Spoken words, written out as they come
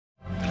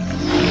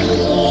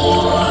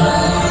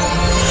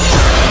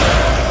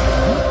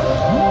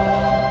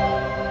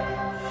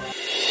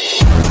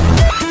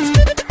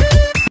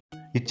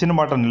ఇచ్చిన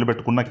మాట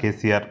నిలబెట్టుకున్న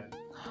కేసీఆర్.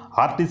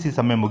 ఆర్టీసీ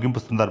సమ్మె ముగింపు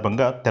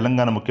సందర్భంగా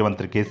తెలంగాణ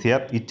ముఖ్యమంత్రి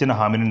కేసీఆర్ ఇచ్చిన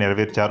హామీని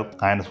నెరవేర్చారు.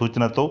 ఆయన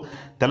సూచనతో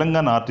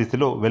తెలంగాణ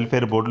ఆర్టీసీలో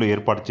వెల్ఫేర్ బోర్డులు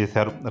ఏర్పాటు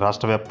చేశారు.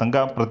 రాష్ట్ర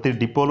వ్యాప్తంగా ప్రతి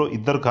డిపోలో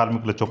 2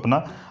 కార్మికుల చొప్పున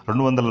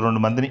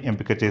 202 మందిని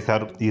ఎంపిక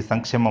చేశారు. ఈ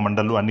సంక్షేమ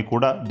మండళ్లు అన్ని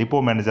కూడా డిపో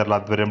మేనేజర్ల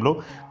ఆధ్వర్యంలో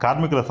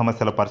కార్మికుల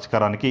సమస్యల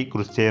పరిష్కారానికి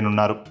కృషి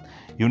చేయనున్నారు.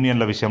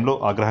 యూనియన్ల విషయంలో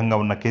ఆగ్రహంగా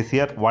ఉన్న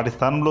కేసీఆర్ వాటి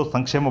స్థానంలో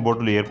సంక్షేమ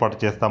బోర్డులు ఏర్పాటు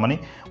చేస్తామని,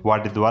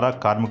 వాటి ద్వారా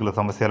కార్మికుల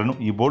సమస్యలను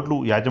ఈ బోర్డులు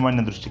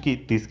యాజమాన్యం దృష్టికి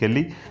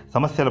తీసుకెళ్లి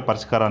సమస్యల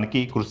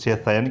పరిష్కారానికి కృషి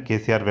చేస్తాయని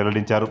కేసీఆర్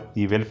వెల్లడించారు.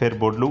 ఈ వెల్ఫేర్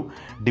బోర్డులు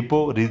డిపో,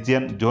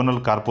 రీజియన్,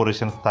 జోనల్,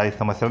 కార్పొరేషన్ స్థాయి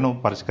సమస్యలను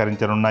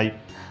పరిష్కరించనున్నాయి.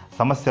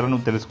 సమస్యలను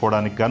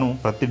తెలుసుకోవడానికి గాను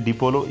ప్రతి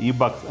డిపోలో ఈ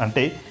బాక్స్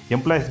అంటే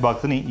ఎంప్లాయీస్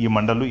బాక్స్ని ఈ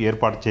మండళ్లు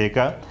ఏర్పాటు చేయక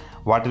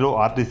వాటిలో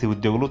ఆర్టీసీ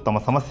ఉద్యోగులు తమ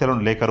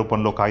సమస్యలను లేఖ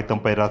రూపంలో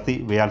కాగితంపై రాసి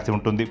వేయాల్సి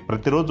ఉంటుంది.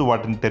 ప్రతిరోజు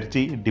వాటిని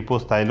తెరిచి డిపో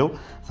స్థాయిలో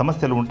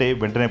సమస్యలు ఉంటే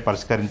వెంటనే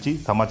పరిష్కరించి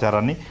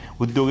సమాచారాన్ని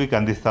ఉద్యోగికి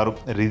అందిస్తారు.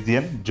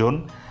 రీజియన్, జోన్,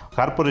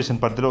 కార్పొరేషన్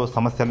పరిధిలో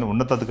సమస్యలను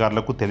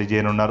ఉన్నతాధికారులకు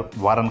తెలియజేయనున్నారు.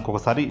 వారానికి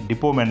ఒకసారి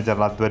డిపో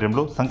మేనేజర్ల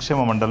ఆధ్వర్యంలో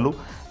సంక్షేమ మండళ్లు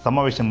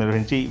సమావేశం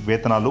నిర్వహించి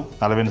వేతనాలు,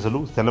 అలవెన్సులు,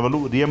 సెలవులు,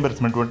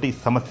 రియంబర్స్మెంట్ వంటి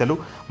సమస్యలు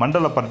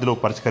మండల పరిధిలో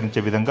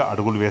పరిష్కరించే విధంగా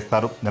అడుగులు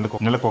వేస్తారు.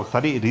 నెలకు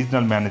ఒకసారి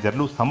రీజనల్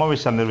మేనేజర్లు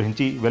సమావేశాలు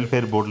నిర్వహించి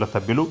వెల్ఫేర్ బోర్డుల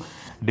సభ్యులు,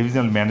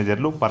 డివిజనల్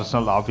మేనేజర్లు,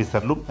 పర్సనల్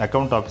ఆఫీసర్లు,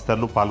 అకౌంట్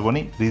ఆఫీసర్లు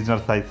పాల్గొని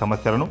రీజనల్ స్థాయి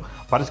సమస్యలను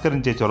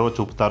పరిష్కరించే చొరవ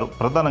చూపుతారు.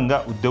 ప్రధానంగా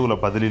ఉద్యోగుల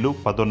బదిలీలు,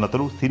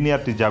 పదోన్నతులు,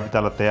 సీనియారిటీ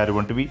జాబితాల తయారీ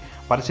వంటివి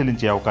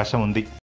పరిశీలించే అవకాశం ఉంది.